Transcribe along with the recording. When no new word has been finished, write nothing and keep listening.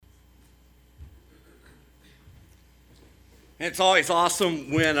It's always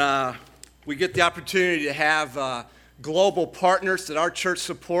awesome when we get the opportunity to have global partners that our church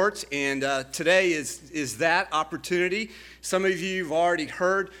supports, and today is that opportunity. Some of you have already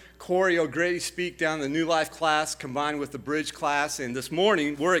heard Corey O'Grady speak down the New Life class combined with the Bridge class, and this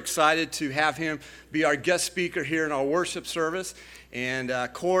morning we're excited to have him be our guest speaker here in our worship service. And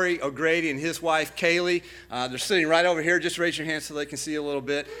Corey O'Grady and his wife Kaylee, they're sitting right over here. Just raise your hand so they can see you a little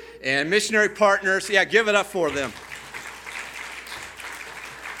bit. And missionary partners, give it up for them.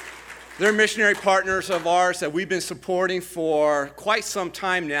 They're missionary partners of ours that we've been supporting for quite some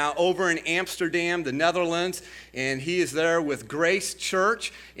time now over in Amsterdam, the Netherlands, and he is there with Grace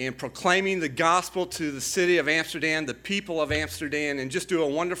Church and proclaiming the gospel to the city of Amsterdam, the people of Amsterdam, and just do a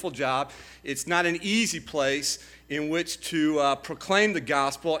wonderful job. It's not an easy place in which to proclaim the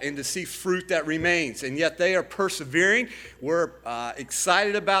gospel and to see fruit that remains, and yet they are persevering. We're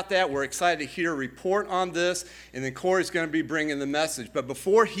excited about that. We're excited to hear a report on this, and then Corey's going to be bringing the message. But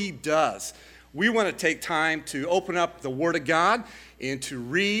before he does, we want to take time to open up the Word of God and to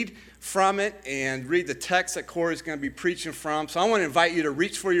read from it and read the text that Corey's going to be preaching from. So I want to invite you to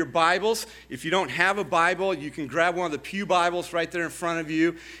reach for your Bibles. If you don't have a Bible, you can grab one of the Pew Bibles right there in front of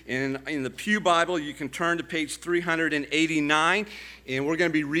you. And in the Pew Bible, you can turn to page 389, and we're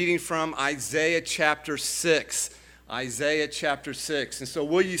going to be reading from Isaiah chapter 6. Isaiah chapter 6. And so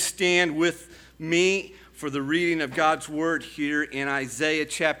will you stand with me for the reading of God's Word here in Isaiah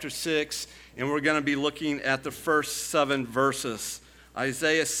chapter 6, and we're going to be looking at the first 7 verses.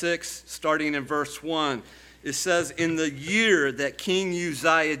 Isaiah 6, starting in verse 1, it says, "In the year that King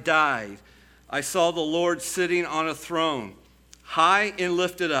Uzziah died, I saw the Lord sitting on a throne, high and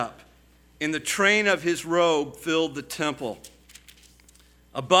lifted up, and the train of his robe filled the temple.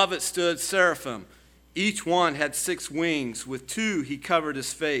 Above it stood seraphim. Each one had 6 wings. With 2 he covered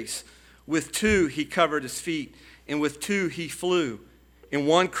his face. With 2 he covered his feet. And with 2 he flew. And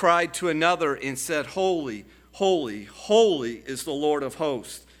one cried to another and said, 'Holy, holy, holy is the Lord of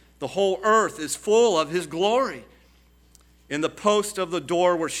hosts. The whole earth is full of his glory.' And the posts of the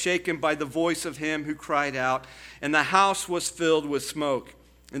door were shaken by the voice of him who cried out, and the house was filled with smoke.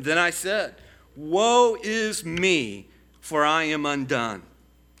 And then I said, 'Woe is me, for I am undone,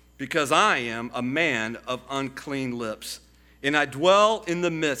 because I am a man of unclean lips, and I dwell in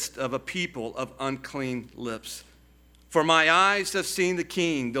the midst of a people of unclean lips. For my eyes have seen the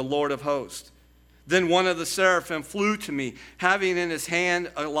King, the Lord of hosts.' Then one of the seraphim flew to me, having in his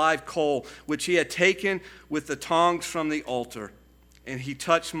hand a live coal, which he had taken with the tongs from the altar. And he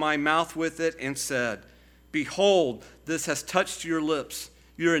touched my mouth with it and said, 'Behold, this has touched your lips.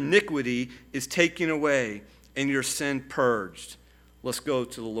 Your iniquity is taken away, and your sin purged.'" Let's go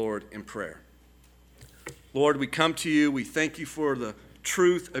to the Lord in prayer. Lord, we come to you. We thank you for the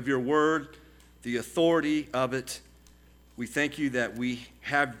truth of your word, the authority of it. We thank you that we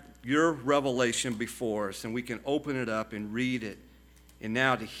have your revelation before us, and we can open it up and read it, and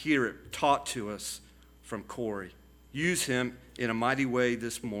now to hear it taught to us from Corey. Use him in a mighty way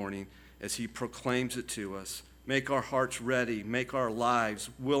this morning as he proclaims it to us. Make our hearts ready, make our lives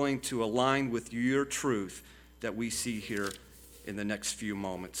willing to align with your truth that we see here in the next few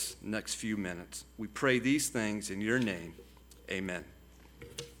moments, next few minutes. We pray these things in your name. Amen.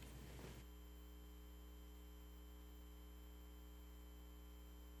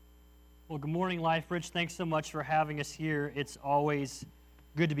 Well, good morning, Life Rich. Thanks so much for having us here. It's always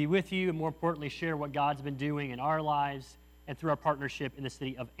good to be with you, and more importantly, share what God's been doing in our lives and through our partnership in the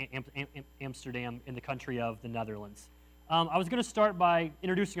city of Amsterdam in the country of the Netherlands. I was going to start by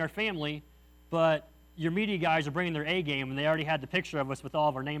introducing our family, but your media guys are bringing their A game, and they already had the picture of us with all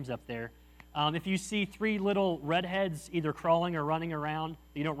of our names up there. If you see 3 little redheads either crawling or running around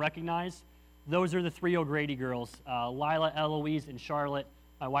that you don't recognize, those are the 3 O'Grady girls, Lila, Eloise, and Charlotte.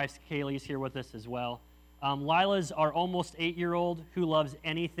 My wife's Kaylee's here with us as well. Lila's our almost 8-year-old who loves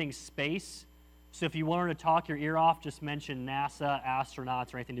anything space. So if you want her to talk your ear off, just mention NASA,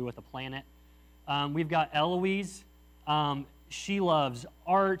 astronauts, or anything to do with the planet. We've got Eloise. She loves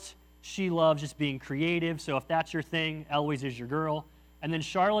art. She loves just being creative. So if that's your thing, Eloise is your girl. And then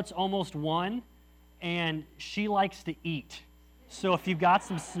Charlotte's almost 1, and she likes to eat. So if you've got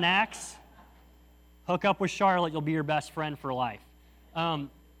some snacks, hook up with Charlotte. You'll be your best friend for life.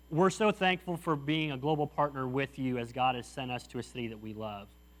 We're so thankful for being a global partner with you as God has sent us to a city that we love.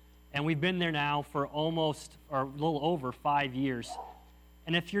 And we've been there now for almost, or a little over 5 years.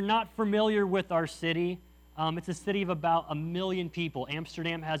 And if you're not familiar with our city, it's a city of about 1 million people.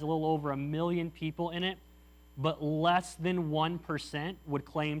 Amsterdam has a little over 1 million people in it, but less than 1% would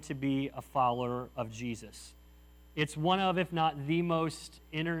claim to be a follower of Jesus. It's one of, if not the most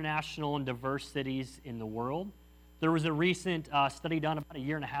international and diverse cities in the world. There was a recent study done about a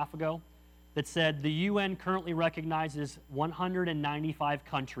year and a half ago that said the UN currently recognizes 195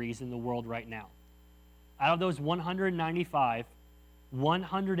 countries in the world right now. Out of those 195,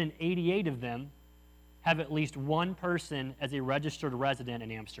 188 of them have at least one person as a registered resident in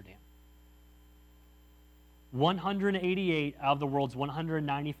Amsterdam. 188 out of the world's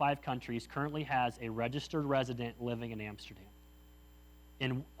 195 countries currently has a registered resident living in Amsterdam,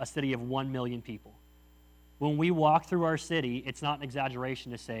 in a city of 1 million people. When we walk through our city, it's not an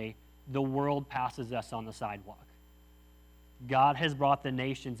exaggeration to say the world passes us on the sidewalk. God has brought the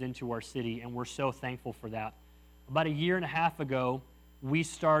nations into our city, and we're so thankful for that. About a year and a half ago, we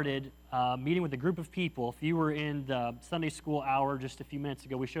started meeting with a group of people. If you were in the Sunday school hour just a few minutes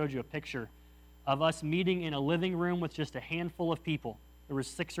ago, we showed you a picture of us meeting in a living room with just a handful of people. There was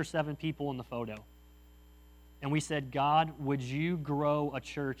 6 or 7 people in the photo. And we said, God, would you grow a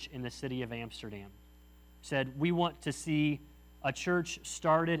church in the city of Amsterdam? We said, we want to see a church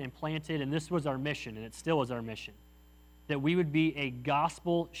started and planted, and this was our mission, and it still is our mission, that we would be a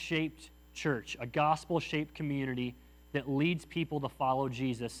gospel-shaped church, a gospel-shaped community that leads people to follow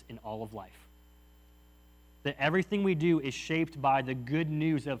Jesus in all of life. That everything we do is shaped by the good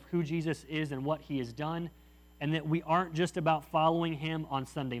news of who Jesus is and what he has done, and that we aren't just about following him on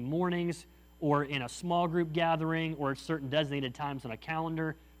Sunday mornings or in a small group gathering or at certain designated times on a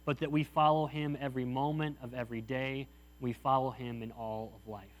calendar, but that we follow him every moment of every day. We follow him in all of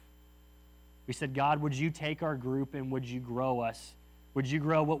life. We said, God, would you take our group and would you grow us? Would you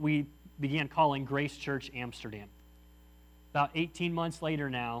grow what we began calling Grace Church Amsterdam? About 18 months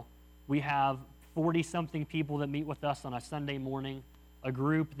later now, we have 40-something people that meet with us on a Sunday morning, a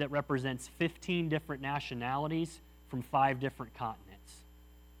group that represents 15 different nationalities from 5 different continents.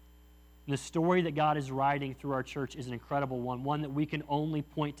 And the story that God is writing through our church is an incredible one that we can only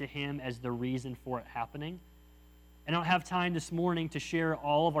point to him as the reason for it happening. And I don't have time this morning to share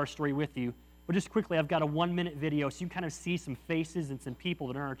all of our story with you, but just quickly, I've got a 1-minute video so you can kind of see some faces and some people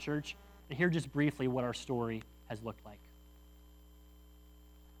that are in our church and hear just briefly what our story has looked like.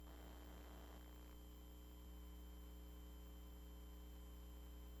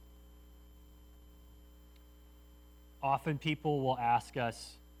 Often people will ask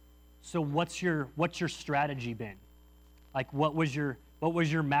us, so what's your strategy been? Like, what was your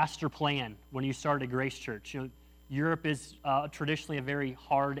master plan when you started Grace Church? You know, Europe is traditionally a very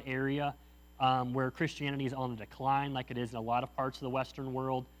hard area where Christianity is on the decline, like it is in a lot of parts of the Western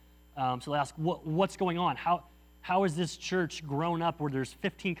world. So they ask, what's going on? How has this church grown up where there's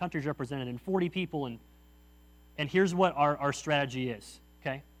 15 countries represented and 40 people? And here's what our strategy is.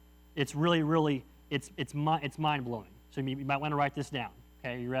 Okay, it's really it's mind-blowing. So you might want to write this down.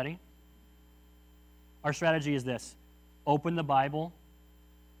 Okay, are you ready? Our strategy is this: open the Bible,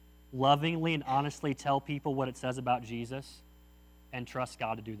 lovingly and honestly tell people what it says about Jesus, and trust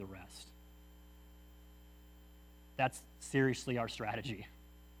God to do the rest. That's seriously our strategy.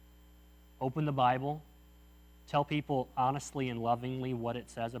 Open the Bible, tell people honestly and lovingly what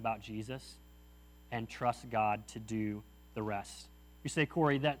it says about Jesus, and trust God to do the rest. You say,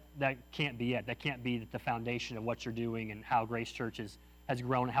 Corey, that can't be it. That can't be the foundation of what you're doing and how Grace Church has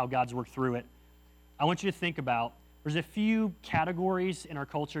grown and how God's worked through it. I want you to think about, there's a few categories in our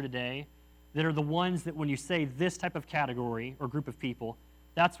culture today that are the ones that when you say this type of category or group of people,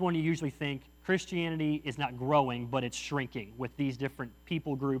 that's when you usually think Christianity is not growing, but it's shrinking with these different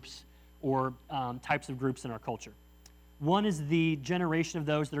people groups or types of groups in our culture. One is the generation of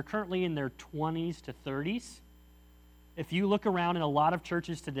those that are currently in their 20s to 30s. If you look around in a lot of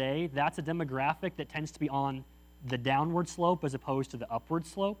churches today, that's a demographic that tends to be on the downward slope as opposed to the upward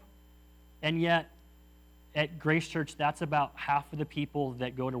slope. And yet, at Grace Church, that's about half of the people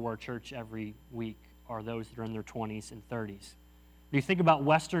that go to our church every week are those that are in their 20s and 30s. If you think about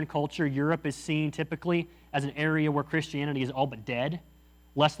Western culture, Europe is seen typically as an area where Christianity is all but dead.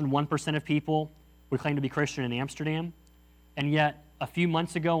 Less than 1% of people would claim to be Christian in Amsterdam. And yet, a few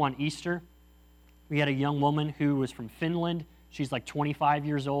months ago on Easter, we had a young woman who was from Finland. She's like 25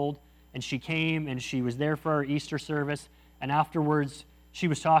 years old, and she came and she was there for our Easter service. And afterwards, she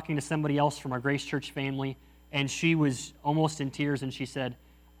was talking to somebody else from our Grace Church family, and she was almost in tears, and she said,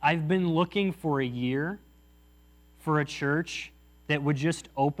 I've been looking for a year for a church that would just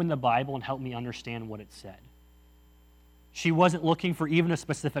open the Bible and help me understand what it said. She wasn't looking for even a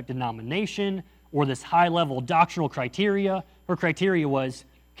specific denomination or this high-level doctrinal criteria. Her criteria was,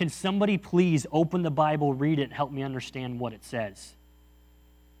 can somebody please open the Bible, read it, and help me understand what it says?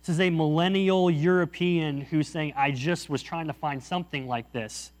 This is a millennial European who's saying, I just was trying to find something like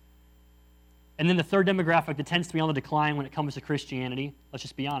this. And then the third demographic that tends to be on the decline when it comes to Christianity, let's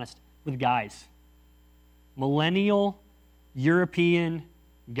just be honest, with guys. millennial European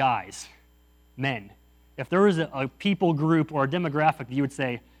guys, men. If there was a people group or a demographic that you would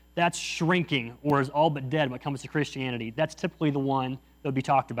say, that's shrinking or is all but dead when it comes to Christianity, that's typically the one that would be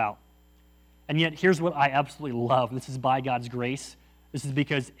talked about. And yet, here's what I absolutely love. This is by God's grace. This is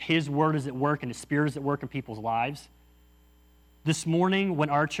because His Word is at work and His Spirit is at work in people's lives. This morning, when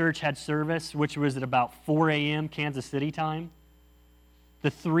our church had service, which was at about 4 a.m. Kansas City time,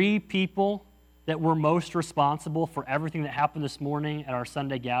 the 3 people that were most responsible for everything that happened this morning at our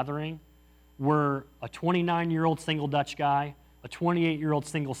Sunday gathering were a 29-year-old single Dutch guy, a 28-year-old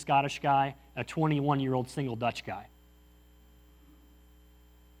single Scottish guy, and a 21-year-old single Dutch guy.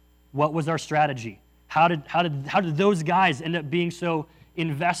 What was our strategy? How did those guys end up being so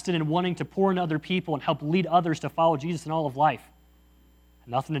invested in wanting to pour into other people and help lead others to follow Jesus in all of life? Had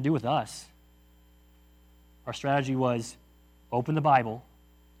nothing to do with us. Our strategy was open the Bible,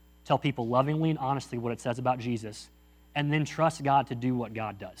 tell people lovingly and honestly what it says about Jesus, and then trust God to do what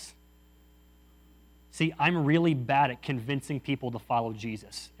God does. See, I'm really bad at convincing people to follow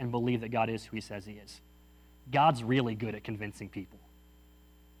Jesus and believe that God is who He says He is. God's really good at convincing people.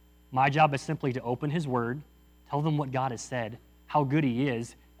 My job is simply to open His Word, tell them what God has said, how good He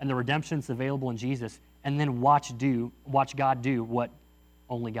is, and the redemption that's available in Jesus, and then watch God do what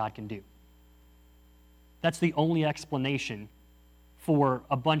only God can do. That's the only explanation for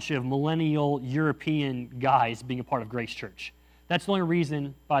a bunch of millennial European guys being a part of Grace Church. That's the only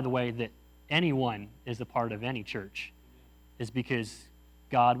reason, by the way, that anyone is a part of any church, is because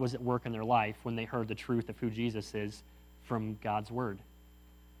God was at work in their life when they heard the truth of who Jesus is from God's Word.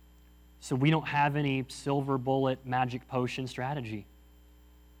 So we don't have any silver bullet magic potion strategy.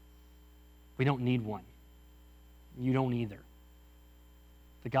 We don't need one. You don't either.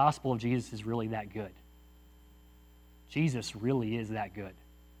 The gospel of Jesus is really that good. Jesus really is that good.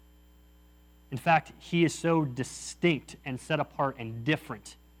 In fact, He is so distinct and set apart and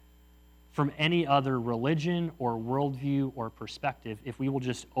different from any other religion or worldview or perspective if we will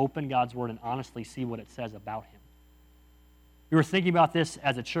just open God's Word and honestly see what it says about Him. We were thinking about this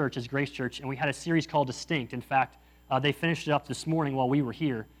as a church, as Grace Church, and we had a series called Distinct. In fact, they finished it up this morning while we were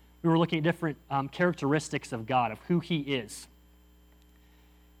here. We were looking at different characteristics of God, of who He is.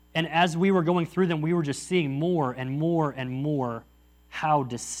 And as we were going through them, we were just seeing more and more and more how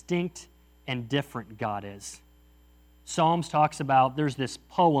distinct and different God is. Psalms talks about, there's this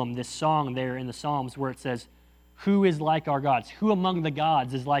poem, this song there in the Psalms where it says, who is like our gods? Who among the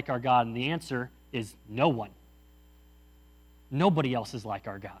gods is like our God? And the answer is no one. Nobody else is like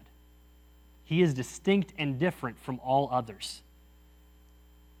our God. He is distinct and different from all others.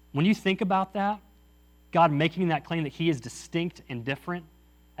 When you think about that, God making that claim that He is distinct and different,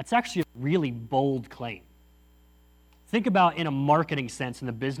 that's actually a really bold claim. Think about in a marketing sense in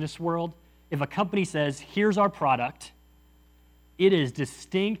the business world, if a company says, here's our product, it is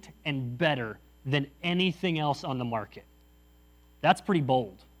distinct and better than anything else on the market. That's pretty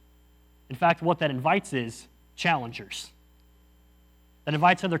bold. In fact, what that invites is challengers. That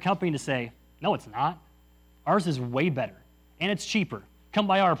invites other company to say, no, it's not. Ours is way better, and it's cheaper. Come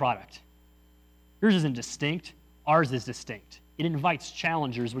buy our product. Yours isn't distinct. Ours is distinct. It invites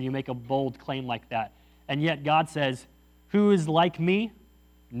challengers when you make a bold claim like that. And yet God says, who is like me?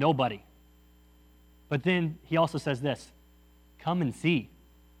 Nobody. But then He also says this, come and see.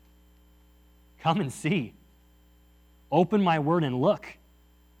 Come and see. Open my Word and look,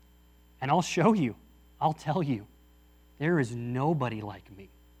 and I'll show you. I'll tell you. There is nobody like me.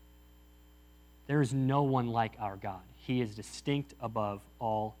 There is no one like our God. He is distinct above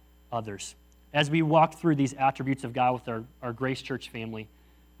all others. As we walk through these attributes of God with our Grace Church family,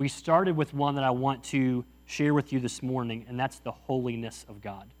 we started with one that I want to share with you this morning, and that's the holiness of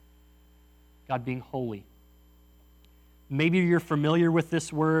God. God being holy. Maybe you're familiar with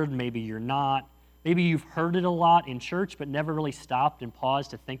this word, maybe you're not. Maybe you've heard it a lot in church, but never really stopped and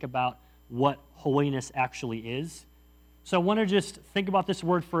paused to think about what holiness actually is. So I want to just think about this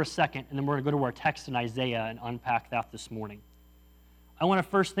word for a second, and then we're going to go to our text in Isaiah and unpack that this morning. I want to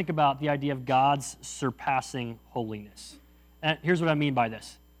first think about the idea of God's surpassing holiness. And here's what I mean by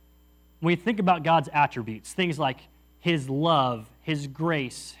this. When we think about God's attributes, things like His love, His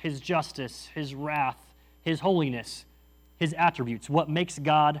grace, His justice, His wrath, His holiness, His attributes, what makes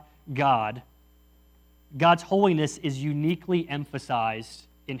God God, God's holiness is uniquely emphasized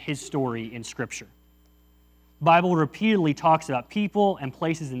in His story in Scripture. The Bible repeatedly talks about people and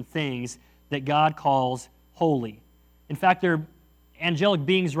places and things that God calls holy. In fact, there are angelic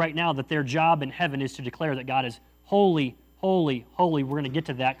beings right now that their job in heaven is to declare that God is holy, holy, holy. We're going to get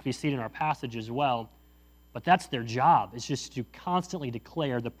to that because we see it in our passage as well. But that's their job. It's just to constantly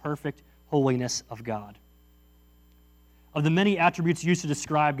declare the perfect holiness of God. Of the many attributes used to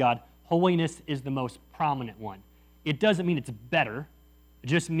describe God, holiness is the most prominent one. It doesn't mean it's better. It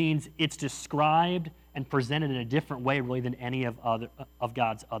just means it's described and presented in a different way, really, than any of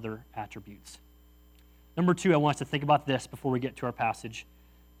God's other attributes. Number two, I want us to think about this before we get to our passage,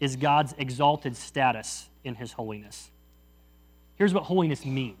 is God's exalted status in his holiness. Here's what holiness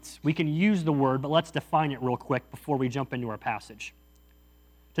means. We can use the word, but let's define it real quick before we jump into our passage.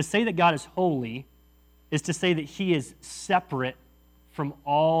 To say that God is holy is to say that he is separate from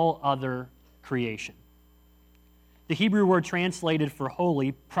all other creation. The Hebrew word translated for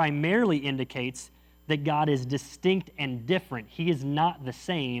holy primarily indicates that God is distinct and different. He is not the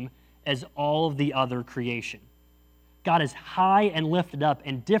same as all of the other creation. God is high and lifted up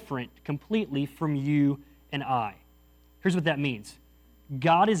and different completely from you and I. Here's what that means.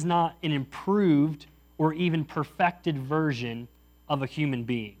 God is not an improved or even perfected version of a human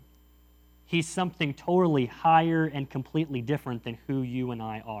being. He's something totally higher and completely different than who you and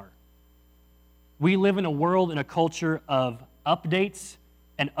I are. We live in a world and a culture of updates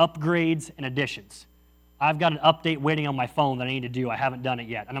and upgrades and additions. I've got an update waiting on my phone that I need to do. I haven't done it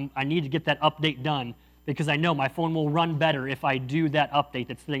yet. And I need to get that update done because I know my phone will run better if I do that update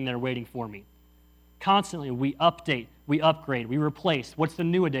that's sitting there waiting for me. Constantly, we update, we upgrade, we replace. What's the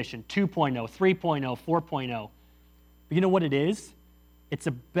new edition? 2.0, 3.0, 4.0. But you know what it is? It's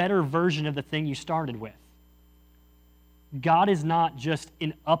a better version of the thing you started with. God is not just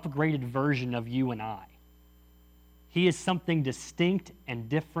an upgraded version of you and I. He is something distinct and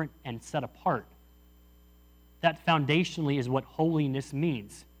different and set apart. That foundationally is what holiness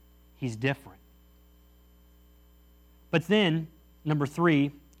means. He's different. But then, number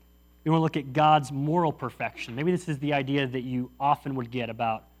three, we want to look at God's moral perfection. Maybe this is the idea that you often would get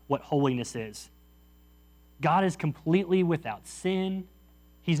about what holiness is. God is completely without sin.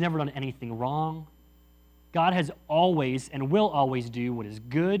 He's never done anything wrong. God has always and will always do what is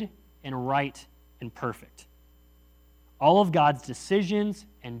good and right and perfect. All of God's decisions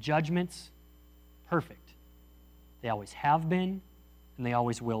and judgments, perfect. They always have been, and they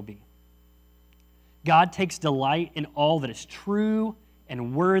always will be. God takes delight in all that is true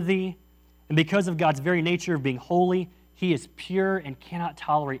and worthy, and because of God's very nature of being holy, he is pure and cannot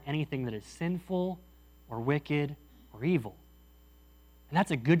tolerate anything that is sinful or wicked or evil. And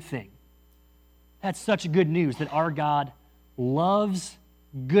that's a good thing. That's such good news that our God loves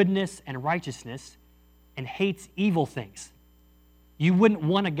goodness and righteousness and hates evil things. You wouldn't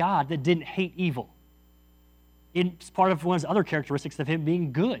want a God that didn't hate evil. It's part of one of his other characteristics of him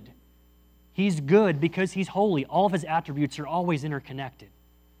being good. He's good because he's holy. All of his attributes are always interconnected.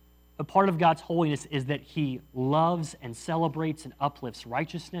 But part of God's holiness is that he loves and celebrates and uplifts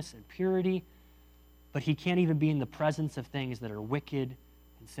righteousness and purity, but he can't even be in the presence of things that are wicked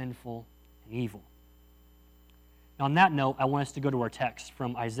and sinful and evil. Now, on that note, I want us to go to our text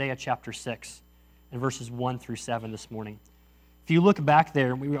from Isaiah chapter 6 and verses 1 through 7 this morning. If you look back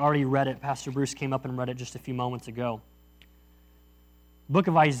there, we already read it. Pastor Bruce came up and read it just a few moments ago. The book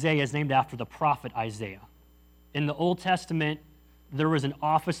of Isaiah is named after the prophet Isaiah. In the Old Testament, there was an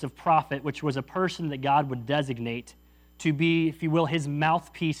office of prophet, which was a person that God would designate to be, if you will, his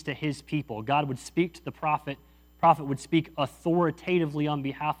mouthpiece to his people. God would speak to the prophet. The prophet would speak authoritatively on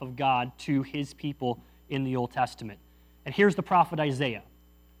behalf of God to his people in the Old Testament. And here's the prophet Isaiah.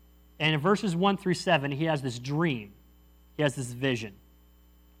 And in verses 1 through 7, he has this dream. He has this vision.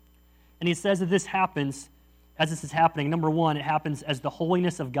 And he says that this happens, as this is happening, number one, it happens as the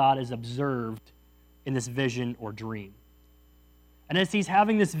holiness of God is observed in this vision or dream. And as he's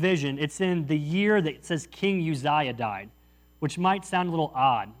having this vision, it's in the year that it says King Uzziah died, which might sound a little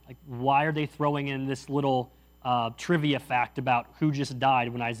odd. Like, why are they throwing in this little trivia fact about who just died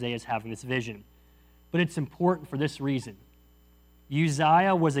when Isaiah is having this vision? But it's important for this reason.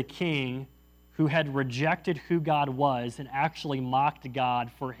 Uzziah was a king who had rejected who God was and actually mocked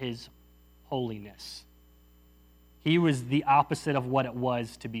God for his holiness. He was the opposite of what it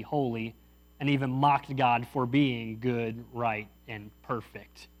was to be holy, and even mocked God for being good, right, and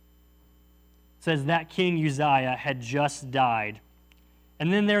perfect. It says that King Uzziah had just died.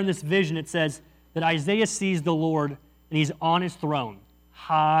 And then there in this vision it says that Isaiah sees the Lord and he's on his throne,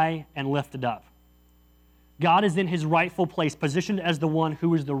 high and lifted up. God is in his rightful place, positioned as the one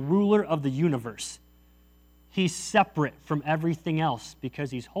who is the ruler of the universe. He's separate from everything else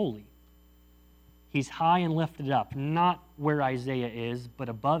because he's holy. He's high and lifted up, not where Isaiah is, but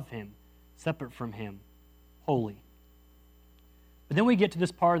above him, separate from him, holy. But then we get to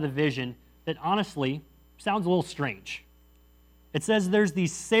this part of the vision that honestly sounds a little strange. It says there's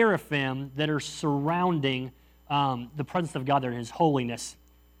these seraphim that are surrounding the presence of God there in his holiness.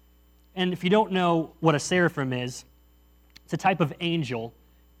 And if you don't know what a seraphim is, It's a type of angel,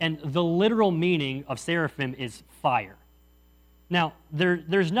 and the literal meaning of seraphim is fire. Now,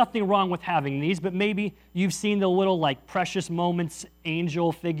 there's nothing wrong with having these, but maybe you've seen the little like Precious Moments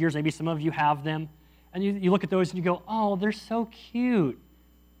angel figures. Maybe some of you have them. And you look at those and you go, oh, they're so cute.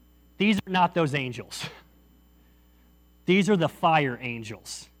 These are not those angels. These are the fire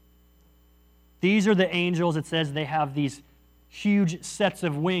angels. These are the angels, it says they have these huge sets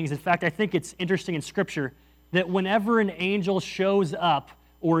of wings. In fact, I think it's interesting in Scripture that whenever an angel shows up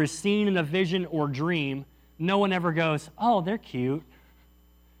or is seen in a vision or dream, no one ever goes, oh, they're cute.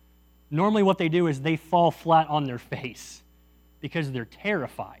 Normally what they do is they fall flat on their face because they're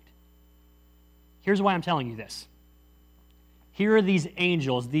terrified. Here's why I'm telling you this. Here are these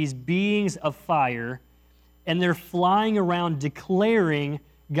angels, these beings of fire, and they're flying around declaring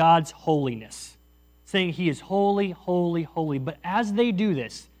God's holiness, saying he is holy, holy, holy. But as they do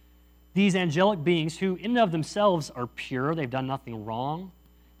this, these angelic beings who in and of themselves are pure, they've done nothing wrong,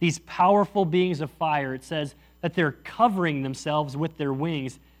 these powerful beings of fire, it says that they're covering themselves with their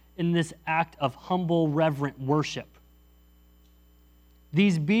wings in this act of humble, reverent worship.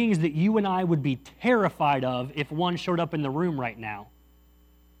 These beings that you and I would be terrified of if one showed up in the room right now.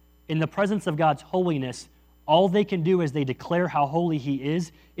 In the presence of God's holiness, all they can do as they declare how holy he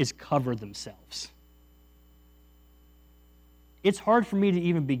is cover themselves. It's hard for me to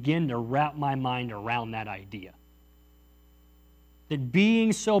even begin to wrap my mind around that idea. That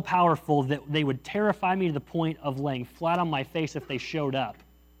being so powerful that they would terrify me to the point of laying flat on my face if they showed up.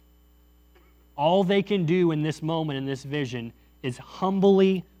 All they can do in this moment, in this vision, is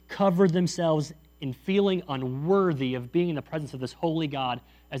humbly cover themselves in feeling unworthy of being in the presence of this holy God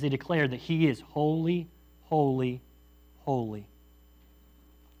as they declare that he is holy, holy, holy.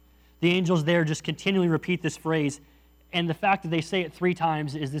 The angels there just continually repeat this phrase, and the fact that they say it 3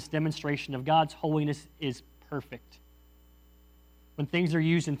 times is this demonstration of God's holiness is perfect. When things are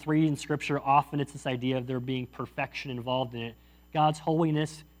used in 3 in Scripture, often it's this idea of there being perfection involved in it. God's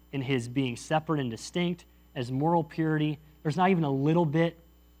holiness in his being separate and distinct, as moral purity. There's not even a little bit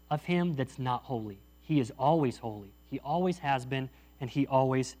of him that's not holy. He is always holy. He always has been, and he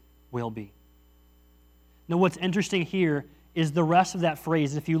always will be. Now, what's interesting here is the rest of that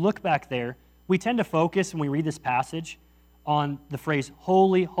phrase. If you look back there, we tend to focus when we read this passage on the phrase,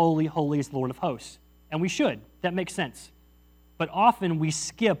 holy, holy, holy is the Lord of hosts. And we should. That makes sense. But often we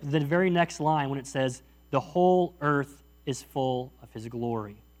skip the very next line when it says, the whole earth is full of his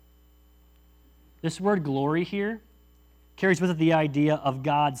glory. This word glory here carries with it the idea of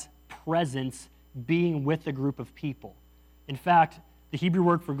God's presence being with a group of people. In fact, the Hebrew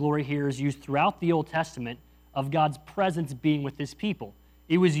word for glory here is used throughout the Old Testament of God's presence being with his people.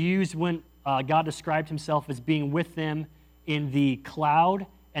 It was used when God described himself as being with them in the cloud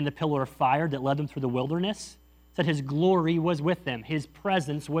and the pillar of fire that led them through the wilderness. It said his glory was with them. His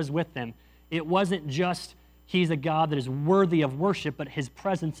presence was with them. It wasn't just he's a God that is worthy of worship, but his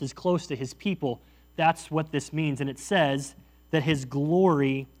presence is close to his people. That's what this means. And it says that his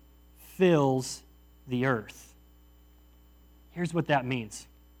glory fills the earth. Here's what that means.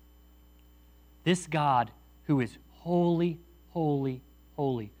 This God who is holy, holy,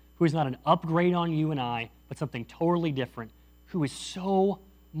 holy, who is not an upgrade on you and I, but something totally different, who is so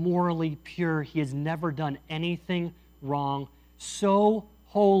morally pure, he has never done anything wrong, so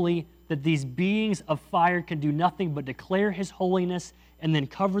holy that these beings of fire can do nothing but declare his holiness and then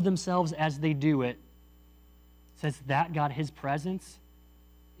cover themselves as they do it. It says that God, his presence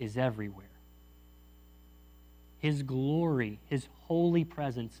is everywhere. His glory, his holy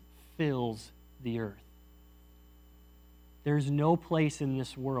presence fills the earth. There's no place in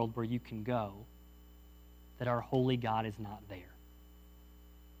this world where you can go that our holy God is not there.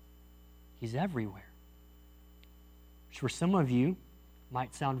 He's everywhere. Which for some of you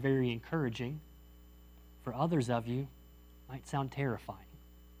might sound very encouraging. For others of you, might sound terrifying.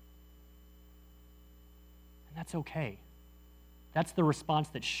 And that's okay. That's the response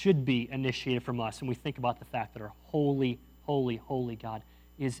that should be initiated from us when we think about the fact that our holy, holy, holy God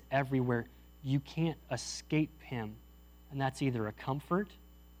is everywhere. You can't escape him. And that's either a comfort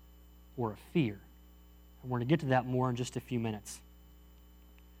or a fear. And we're going to get to that more in just a few minutes.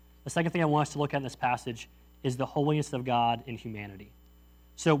 The second thing I want us to look at in this passage is the holiness of God in humanity.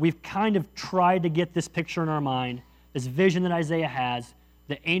 So we've kind of tried to get this picture in our mind, this vision that Isaiah has,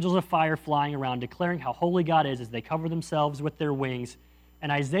 the angels of fire flying around, declaring how holy God is as they cover themselves with their wings.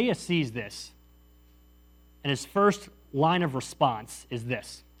 And Isaiah sees this. And his first line of response is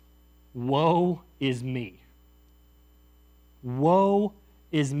this: woe is me. Woe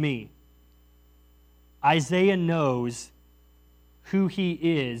is me. Isaiah knows who he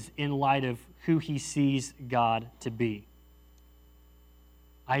is in light of who he sees God to be.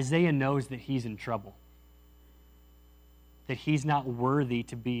 Isaiah knows that he's in trouble, that he's not worthy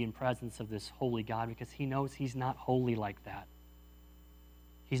to be in presence of this holy God because he knows he's not holy like that.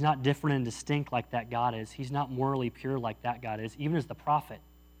 He's not different and distinct like that God is. He's not morally pure like that God is, even as the prophet.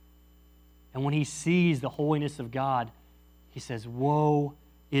 And when he sees the holiness of God, he says, woe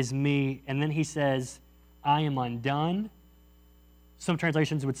is me. And then he says, I am undone. Some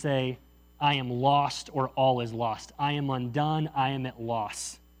translations would say, I am lost, or all is lost. I am undone, I am at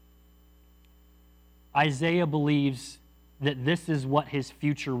loss. Isaiah believes that this is what his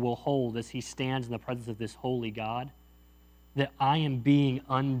future will hold as he stands in the presence of this holy God, that I am being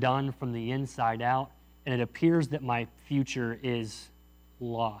undone from the inside out, and it appears that my future is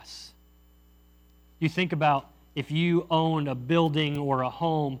loss. You think about if you owned a building or a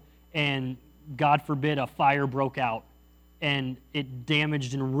home and, God forbid, a fire broke out and it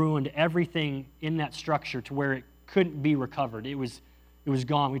damaged and ruined everything in that structure to where it couldn't be recovered. It was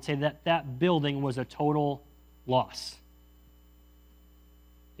gone. We'd say that that building was a total loss.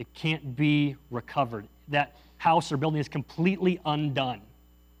 It can't be recovered. That house or building is completely undone.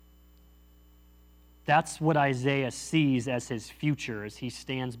 That's what Isaiah sees as his future as he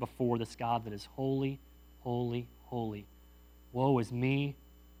stands before this God that is holy, holy, holy. Woe is me,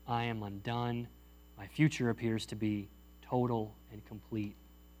 I am undone. My future appears to be total and complete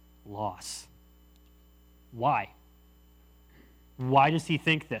loss. Why? Why does he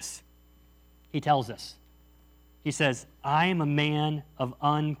think this? He tells us. He says, I am a man of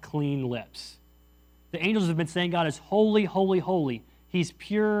unclean lips. The angels have been saying God is holy, holy, holy. He's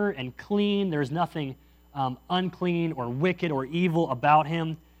pure and clean. There's nothing unclean or wicked or evil about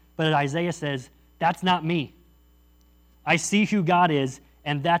him. But Isaiah says, that's not me. I see who God is,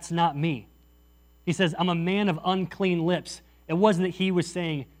 and that's not me. He says, I'm a man of unclean lips. It wasn't that he was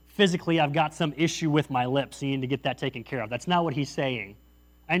saying, physically, I've got some issue with my lips. You need to get that taken care of. That's not what he's saying.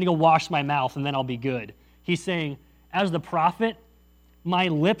 I need to go wash my mouth, and then I'll be good. He's saying, as the prophet, my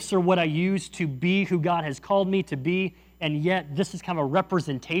lips are what I use to be who God has called me to be, and yet this is kind of a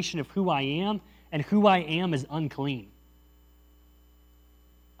representation of who I am, and who I am is unclean.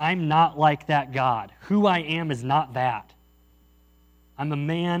 I'm not like that God. Who I am is not that. I'm a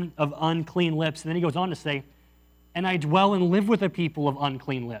man of unclean lips. And then he goes on to say, and I dwell and live with a people of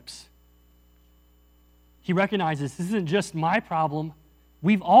unclean lips. He recognizes this isn't just my problem.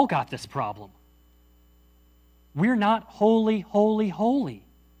 We've all got this problem. We're not holy, holy, holy.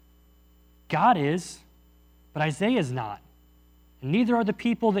 God is, but Isaiah is not. And neither are the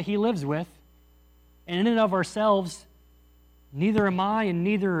people that he lives with. And in and of ourselves, neither am I and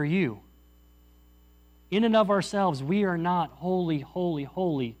neither are you. In and of ourselves, we are not holy, holy,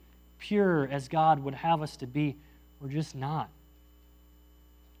 holy, pure as God would have us to be. We're just not.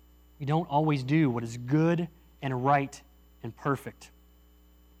 We don't always do what is good and right and perfect.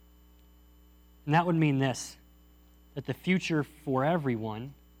 And that would mean this, that the future for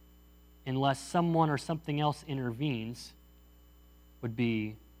everyone, unless someone or something else intervenes, would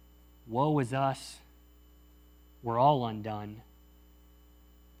be, woe is us, we're all undone,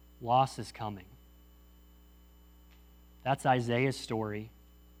 loss is coming. That's Isaiah's story,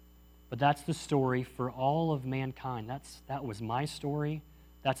 but that's the story for all of mankind. That was my story.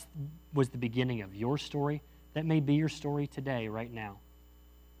 That was the beginning of your story. That may be your story today, right now.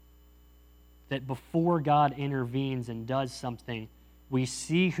 That before God intervenes and does something, we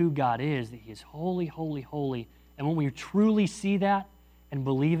see who God is, that he is holy, holy, holy. And when we truly see that and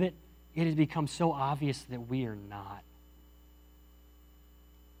believe it, it has become so obvious that we are not.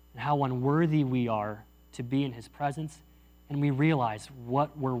 And how unworthy we are to be in his presence. And we realize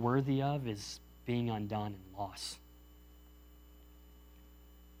what we're worthy of is being undone and lost.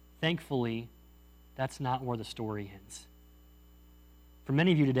 Thankfully, that's not where the story ends. For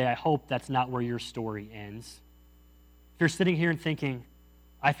many of you today, I hope that's not where your story ends. If you're sitting here and thinking,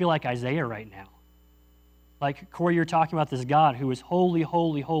 I feel like Isaiah right now. Like, Corey, you're talking about this God who is holy,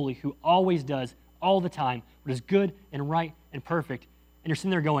 holy, holy, who always does, all the time, what is good and right and perfect. And you're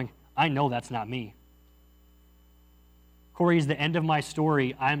sitting there going, I know that's not me. Corey, is the end of my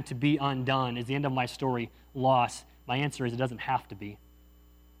story, I'm to be undone? Is the end of my story loss? My answer is it doesn't have to be.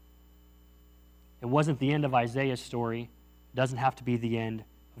 It wasn't the end of Isaiah's story. It doesn't have to be the end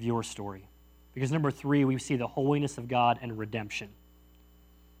of your story. Because number 3, we see the holiness of God and redemption.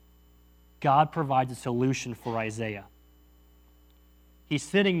 God provides a solution for Isaiah. He's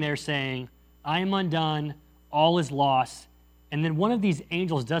sitting there saying, I am undone, all is lost. And then one of these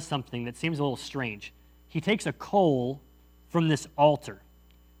angels does something that seems a little strange. He takes a coal from this altar.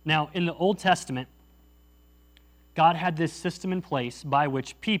 Now, in the Old Testament, God had this system in place by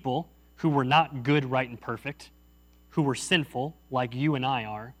which people who were not good, right, and perfect, who were sinful, like you and I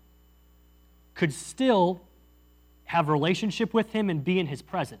are, could still have a relationship with him and be in his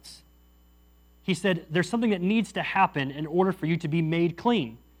presence. He said, there's something that needs to happen in order for you to be made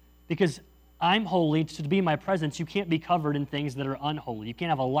clean. Because I'm holy, so to be in my presence, you can't be covered in things that are unholy. You can't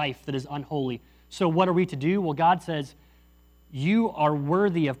have a life that is unholy. So what are we to do? Well, God says, you are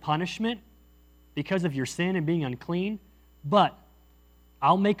worthy of punishment because of your sin and being unclean, but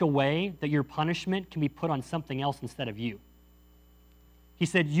I'll make a way that your punishment can be put on something else instead of you. He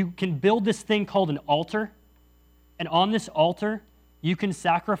said, you can build this thing called an altar, and on this altar, you can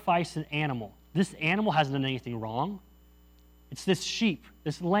sacrifice an animal. This animal hasn't done anything wrong. It's this sheep,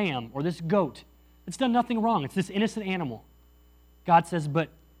 this lamb, or this goat. It's done nothing wrong. It's this innocent animal. God says, but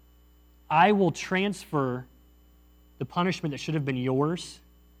I will transfer the punishment that should have been yours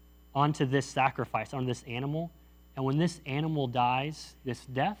onto this sacrifice, onto this animal. And when this animal dies, this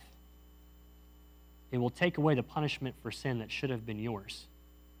death, it will take away the punishment for sin that should have been yours.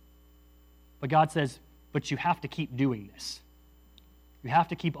 But God says, but you have to keep doing this. You have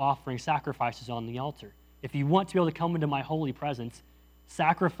to keep offering sacrifices on the altar. If you want to be able to come into my holy presence,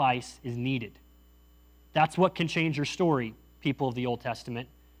 sacrifice is needed. That's what can change your story, people of the Old Testament,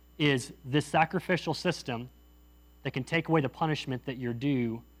 is this sacrificial system that can take away the punishment that you're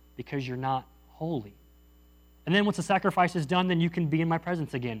due because you're not holy. And then once the sacrifice is done, then you can be in my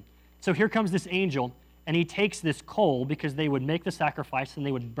presence again. So here comes this angel, and he takes this coal because they would make the sacrifice and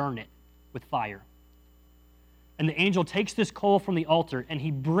they would burn it with fire. And the angel takes this coal from the altar and he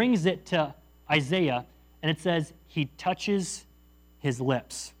brings it to Isaiah, and it says he touches his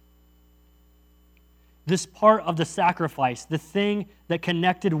lips. This part of the sacrifice, the thing that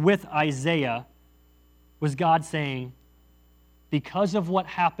connected with Isaiah, was God saying, because of what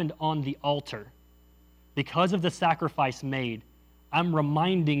happened on the altar, because of the sacrifice made, I'm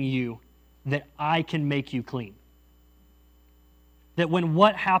reminding you that I can make you clean. That when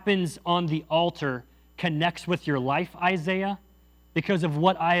what happens on the altar connects with your life, Isaiah, because of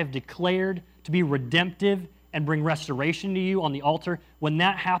what I have declared to be redemptive and bring restoration to you on the altar, when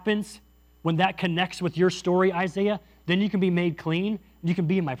that happens, when that connects with your story, Isaiah, then you can be made clean, and you can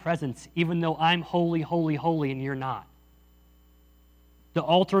be in my presence, even though I'm holy, holy, holy, and you're not. The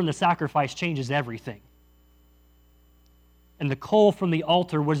altar and the sacrifice changes everything. And the coal from the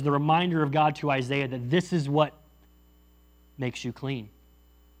altar was the reminder of God to Isaiah that this is what makes you clean.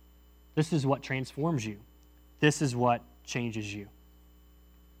 This is what transforms you. This is what changes you.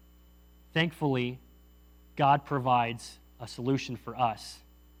 Thankfully, God provides a solution for us.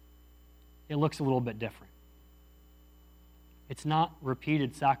 It looks a little bit different. It's not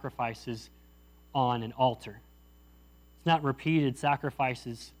repeated sacrifices on an altar. It's not repeated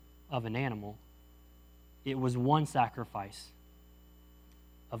sacrifices of an animal. It was one sacrifice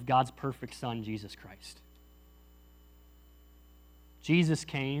of God's perfect Son, Jesus Christ. Jesus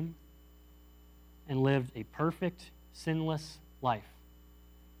came and lived a perfect, sinless life.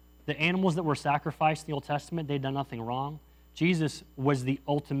 The animals that were sacrificed in the Old Testament, they'd done nothing wrong. Jesus was the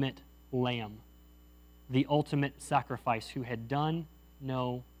ultimate lamb, the ultimate sacrifice who had done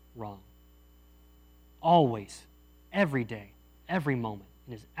no wrong. Always, every day, every moment,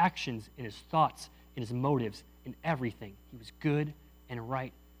 in his actions, in his thoughts, in his motives, in everything, he was good and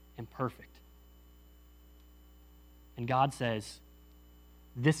right and perfect. And God says,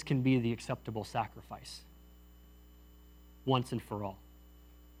 this can be the acceptable sacrifice once and for all.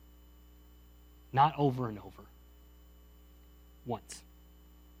 Not over and over. Once.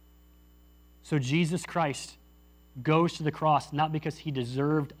 So Jesus Christ goes to the cross not because he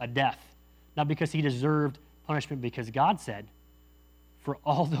deserved a death, not because he deserved punishment, because God said, for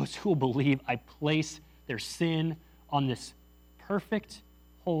all those who will believe, I place their sin on this perfect,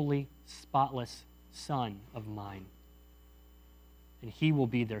 holy, spotless Son of mine. And he will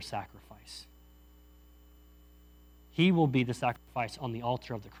be their sacrifice. He will be the sacrifice on the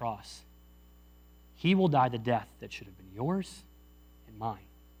altar of the cross. He will die the death that should have been yours and mine.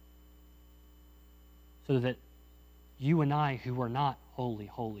 So that you and I, who are not holy,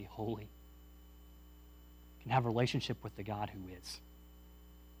 holy, holy, can have a relationship with the God who is.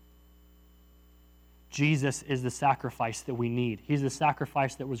 Jesus is the sacrifice that we need. He's the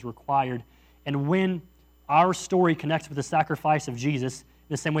sacrifice that was required. And when our story connects with the sacrifice of Jesus, in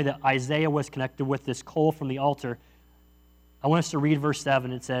the same way that Isaiah was connected with this coal from the altar, I want us to read verse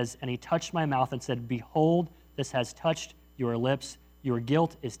 7. It says, and he touched my mouth and said, behold, this has touched your lips. Your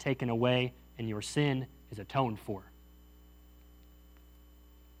guilt is taken away, and your sin is atoned for.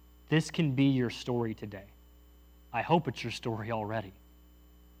 This can be your story today. I hope it's your story already.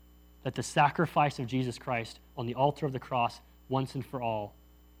 That the sacrifice of Jesus Christ on the altar of the cross, once and for all,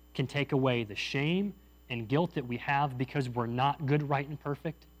 can take away the shame and guilt that we have because we're not good, right, and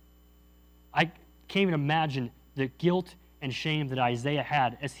perfect. I can't even imagine the guilt and shame that Isaiah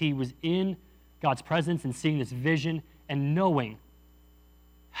had as he was in God's presence and seeing this vision and knowing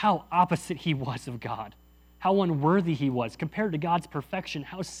how opposite he was of God, how unworthy he was compared to God's perfection,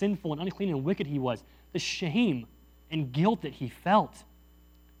 how sinful and unclean and wicked he was, the shame and guilt that he felt.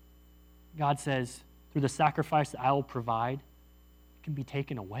 God says, through the sacrifice that I will provide, it can be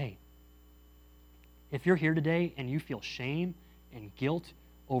taken away. If you're here today and you feel shame and guilt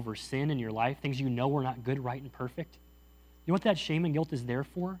over sin in your life, things you know are not good, right, and perfect, you know what that shame and guilt is there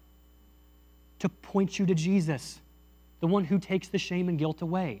for? To point you to Jesus, the one who takes the shame and guilt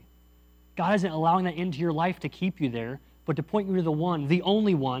away. God isn't allowing that into your life to keep you there, but to point you to the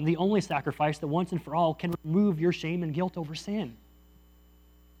only sacrifice that once and for all can remove your shame and guilt over sin.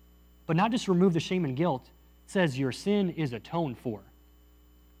 But not just remove the shame and guilt, it says your sin is atoned for.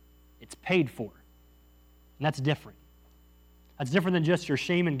 It's paid for. And that's different. That's different than just your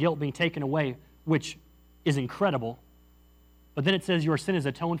shame and guilt being taken away, which is incredible. But then it says your sin is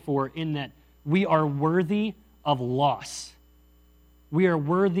atoned for in that we are worthy of loss. We are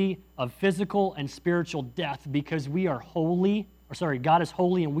worthy of physical and spiritual death because we are God is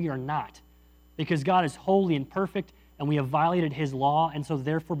holy and we are not. Because God is holy and perfect and we have violated his law, and so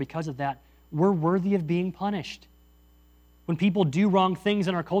therefore because of that, we're worthy of being punished. When people do wrong things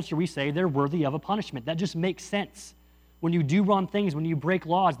in our culture, we say they're worthy of a punishment. That just makes sense. When you do wrong things, when you break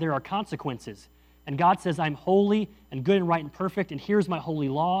laws, there are consequences. And God says, I'm holy and good and right and perfect, and here's my holy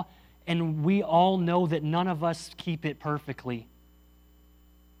law. And we all know that none of us keep it perfectly.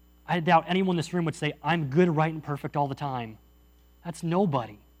 I doubt anyone in this room would say, I'm good, right, and perfect all the time. That's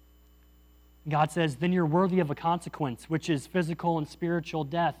nobody. God says, then you're worthy of a consequence, which is physical and spiritual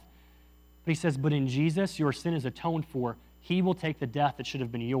death. But he says, but in Jesus, your sin is atoned for. He will take the death that should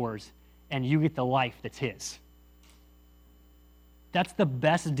have been yours, and you get the life that's his. That's the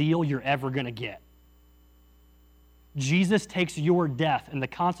best deal you're ever going to get. Jesus takes your death and the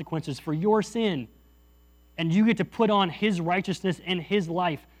consequences for your sin, and you get to put on his righteousness and his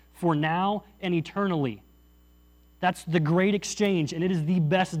life for now and eternally. That's the great exchange, and it is the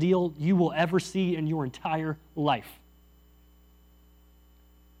best deal you will ever see in your entire life.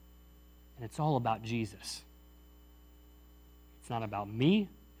 And it's all about Jesus. It's not about me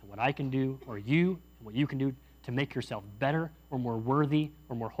and what I can do, or you and what you can do to make yourself better or more worthy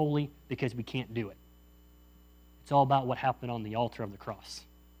or more holy, because we can't do it. It's all about what happened on the altar of the cross.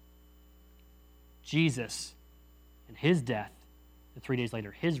 Jesus and his death, and 3 days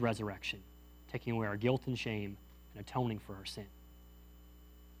later, his resurrection, taking away our guilt and shame and atoning for our sin.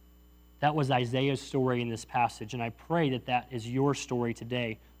 That was Isaiah's story in this passage, and I pray that that is your story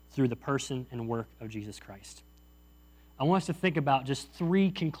today through the person and work of Jesus Christ. I want us to think about just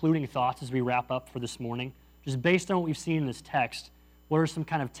 3 concluding thoughts as we wrap up for this morning. Just based on what we've seen in this text, what are some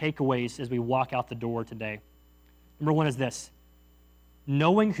kind of takeaways as we walk out the door today? Number 1 is this: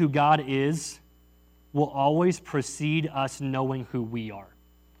 knowing who God is will always precede us knowing who we are.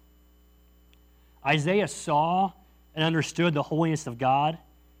 Isaiah saw and understood the holiness of God,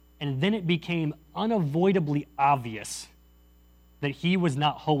 and then it became unavoidably obvious that he was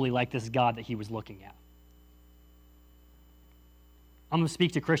not holy like this God that he was looking at. I'm going to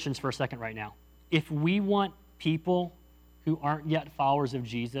speak to Christians for a second right now. If we want people who aren't yet followers of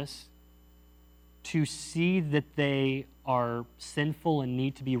Jesus to see that they are sinful and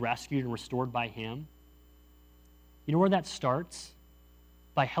need to be rescued and restored by him, you know where that starts?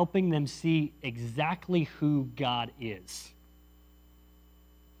 By helping them see exactly who God is.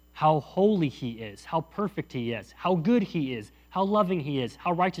 How holy he is, how perfect he is, how good he is, how loving he is,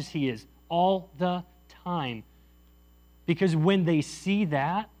 how righteous he is, all the time. Because when they see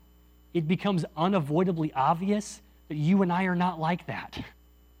that, it becomes unavoidably obvious that you and I are not like that.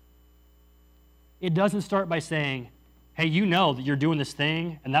 It doesn't start by saying, hey, you know that you're doing this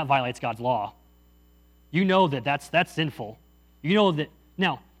thing and that violates God's law. You know that that's sinful. You know that.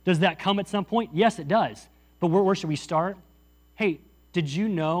 Now, does that come at some point? Yes, it does. But where should we start? Hey, did you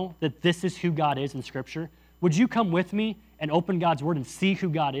know that this is who God is in Scripture? Would you come with me and open God's Word and see who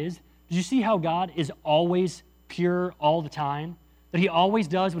God is? Did you see how God is always pure all the time? That he always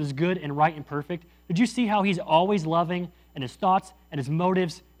does what is good and right and perfect? Did you see how he's always loving, and his thoughts and his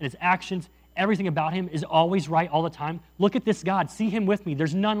motives and his actions, everything about him is always right all the time? Look at this God. See him with me.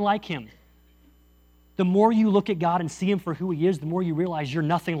 There's none like him. The more you look at God and see him for who he is, the more you realize you're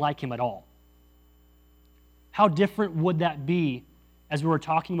nothing like him at all. How different would that be as we were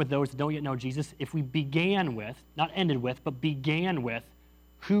talking with those that don't yet know Jesus if we began with, not ended with, but began with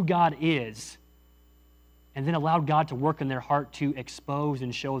who God is, and then allowed God to work in their heart to expose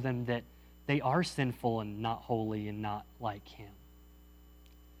and show them that they are sinful and not holy and not like him.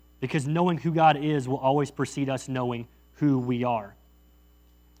 Because knowing who God is will always precede us knowing who we are.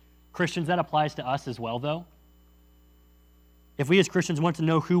 Christians, that applies to us as well, though. If we as Christians want to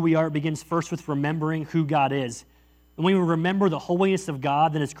know who we are, it begins first with remembering who God is. And when we remember the holiness of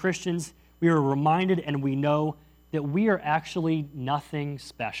God, then as Christians, we are reminded and we know that we are actually nothing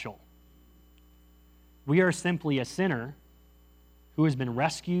special. We are simply a sinner who has been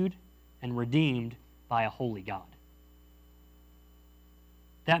rescued and redeemed by a holy God.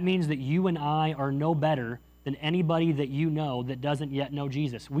 That means that you and I are no better than anybody that you know that doesn't yet know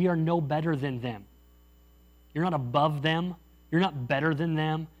Jesus. We are no better than them. You're not above them. You're not better than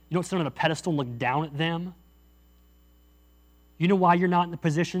them. You don't sit on a pedestal and look down at them. You know why you're not in the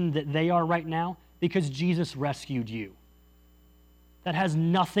position that they are right now? Because Jesus rescued you. That has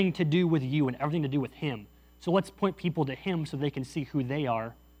nothing to do with you and everything to do with him. So let's point people to him so they can see who they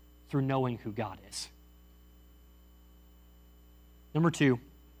are through knowing who God is. Number 2,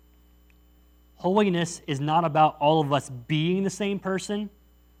 holiness is not about all of us being the same person.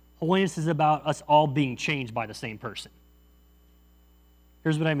 Holiness is about us all being changed by the same person.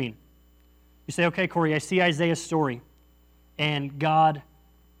 Here's what I mean. You say, okay, Corey, I see Isaiah's story, and God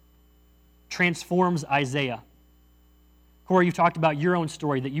transforms Isaiah. Corey, you've talked about your own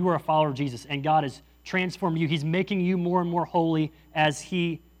story, that you are a follower of Jesus, and God has transformed you. He's making you more and more holy as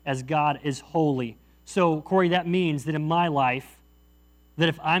God is holy. So, Corey, that means that in my life, that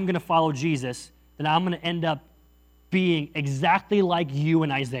if I'm going to follow Jesus, then I'm going to end up being exactly like you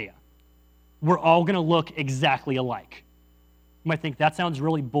and Isaiah. We're all going to look exactly alike. You might think that sounds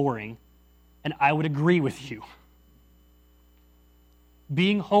really boring, and I would agree with you.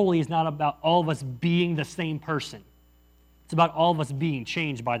 Being holy is not about all of us being the same person. It's about all of us being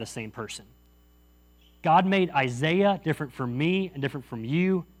changed by the same person. God made Isaiah different from me and different from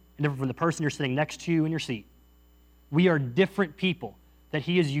you and different from the person you're sitting next to you in your seat. We are different people that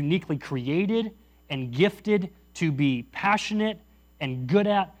he is uniquely created and gifted to be passionate and good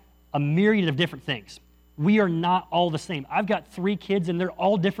at a myriad of different things. We are not all the same. I've got 3 kids, and they're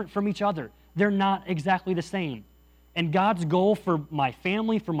all different from each other. They're not exactly the same. And God's goal for my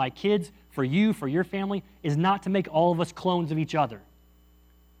family, for my kids, for you, for your family, is not to make all of us clones of each other.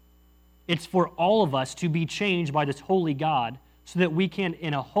 It's for all of us to be changed by this holy God so that we can,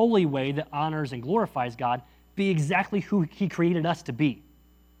 in a holy way that honors and glorifies God, be exactly who he created us to be.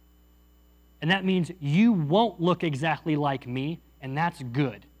 And that means you won't look exactly like me, and that's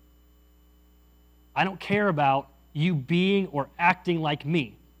good. I don't care about you being or acting like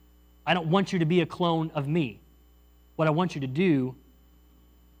me. I don't want you to be a clone of me. What I want you to do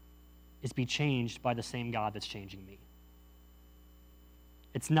is be changed by the same God that's changing me.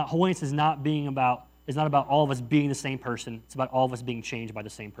 Holiness is not about all of us being the same person. It's about all of us being changed by the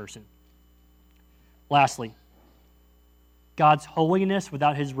same person. Lastly, God's holiness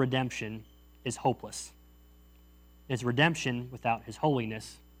without his redemption is hopeless. His redemption without his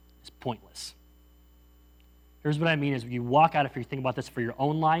holiness is pointless. Here's what I mean as you walk out, if you think about this for your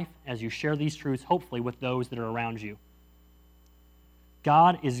own life, as you share these truths, hopefully, with those that are around you.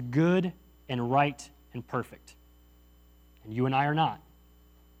 God is good and right and perfect, and you and I are not.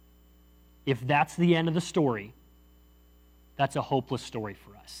 If that's the end of the story, that's a hopeless story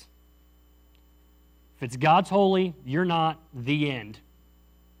for us. If it's God's holy, you're not, the end.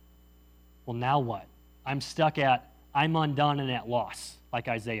 Well, now what? I'm stuck at, I'm undone and at loss, like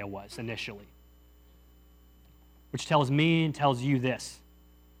Isaiah was initially. Which tells me and tells you this.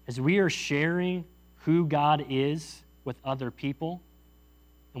 As we are sharing who God is with other people,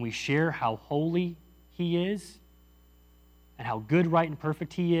 and we share how holy he is, and how good, right, and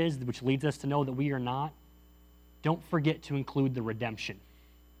perfect he is, which leads us to know that we are not, don't forget to include the redemption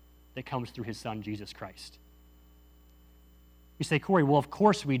that comes through his son, Jesus Christ. You say, Corey, well, of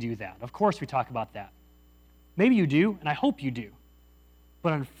course we do that. Of course we talk about that. Maybe you do, and I hope you do.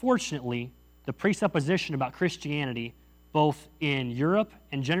 But unfortunately, the presupposition about Christianity, both in Europe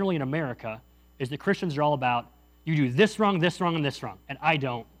and generally in America, is that Christians are all about, you do this wrong, and this wrong, and I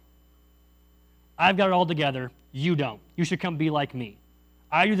don't. I've got it all together, you don't. You should come be like me.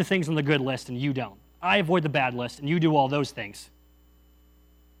 I do the things on the good list, and you don't. I avoid the bad list, and you do all those things.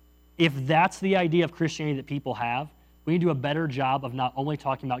 If that's the idea of Christianity that people have, we need to do a better job of not only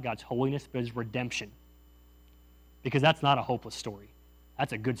talking about God's holiness, but his redemption. Because that's not a hopeless story.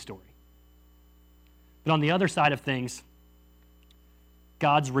 That's a good story. But on the other side of things,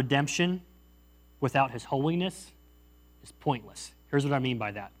 God's redemption without his holiness is pointless. Here's what I mean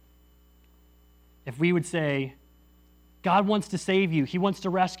by that. If we would say, God wants to save you, he wants to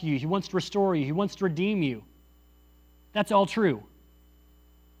rescue you, he wants to restore you, he wants to redeem you, that's all true.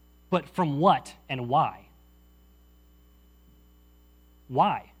 But from what and why?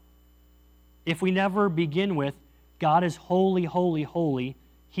 Why? If we never begin with, God is holy, holy, holy,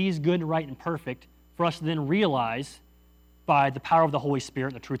 He's good, right, and perfect, for us to then realize by the power of the Holy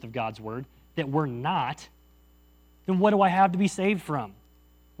Spirit and the truth of God's Word that we're not, then what do I have to be saved from?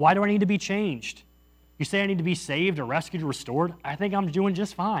 Why do I need to be changed? You say I need to be saved or rescued or restored? I think I'm doing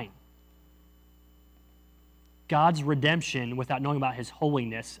just fine. God's redemption without knowing about His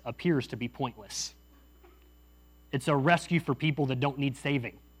holiness appears to be pointless. It's a rescue for people that don't need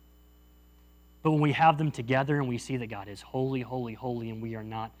saving. But when we have them together and we see that God is holy, holy, holy, and we are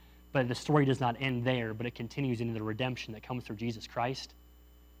not, but the story does not end there, but it continues into the redemption that comes through Jesus Christ,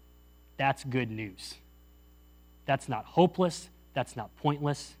 that's good news. That's not hopeless. That's not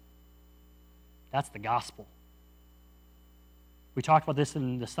pointless. That's the gospel. We talked about this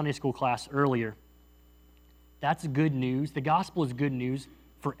in the Sunday school class earlier. That's good news. The gospel is good news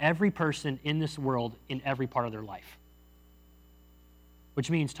for every person in this world in every part of their life. Which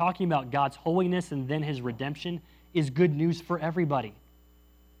means talking about God's holiness and then His redemption is good news for everybody.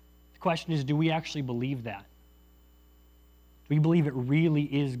 The question is, do we actually believe that? Do we believe it really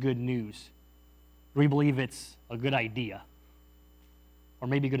is good news? Do we believe it's a good idea? Or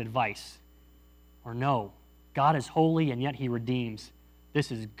maybe good advice? Or no, God is holy and yet He redeems.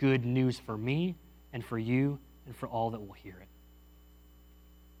 This is good news for me and for you and for all that will hear it.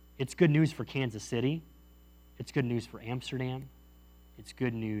 It's good news for Kansas City. It's good news for Amsterdam. It's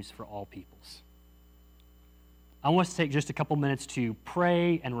good news for all peoples. I want us to take just a couple minutes to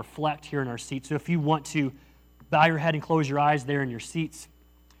pray and reflect here in our seats. So if you want to bow your head and close your eyes there in your seats,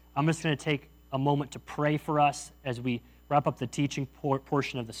 I'm just going to take a moment to pray for us as we wrap up the teaching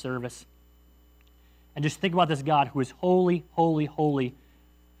portion of the service. And just think about this God who is holy, holy, holy.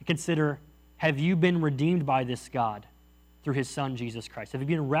 And consider, have you been redeemed by this God through His Son, Jesus Christ? Have you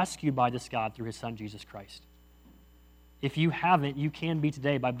been rescued by this God through His Son, Jesus Christ? If you haven't, you can be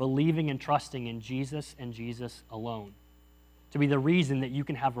today by believing and trusting in Jesus and Jesus alone to be the reason that you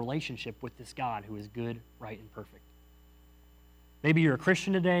can have a relationship with this God who is good, right, and perfect. Maybe you're a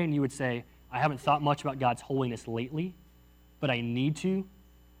Christian today and you would say, I haven't thought much about God's holiness lately, but I need to,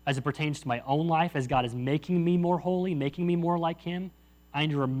 as it pertains to my own life, as God is making me more holy, making me more like Him. I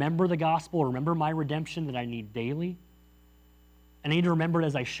need to remember the gospel, remember my redemption that I need daily. And I need to remember it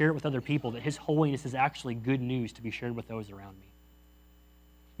as I share it with other people that His holiness is actually good news to be shared with those around me.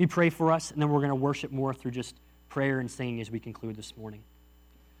 We pray for us, and then we're going to worship more through just prayer and singing as we conclude this morning.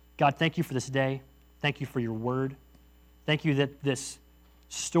 God, thank You for this day. Thank You for Your word. Thank You that this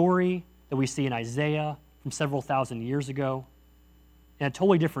story that we see in Isaiah from several thousand years ago, in a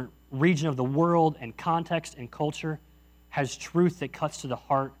totally different region of the world and context and culture, has truth that cuts to the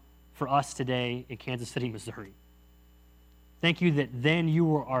heart for us today in Kansas City, Missouri. Thank You that then You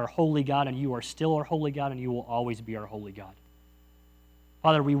were our holy God, and You are still our holy God, and You will always be our holy God.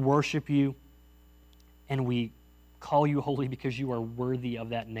 Father, we worship You, and we call You holy because You are worthy of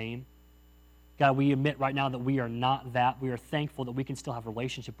that name. God, we admit right now that we are not that. We are thankful that we can still have a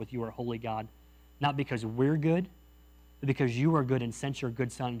relationship with You, our holy God, not because we're good, but because You are good and sent Your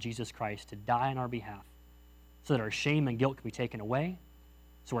good Son, Jesus Christ, to die on our behalf so that our shame and guilt can be taken away,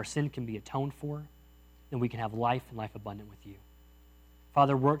 so our sin can be atoned for, and we can have life and life abundant with You.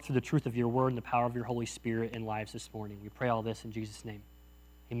 Father, work through the truth of Your word and the power of Your Holy Spirit in lives this morning. We pray all this in Jesus' name.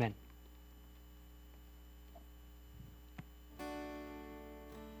 Amen.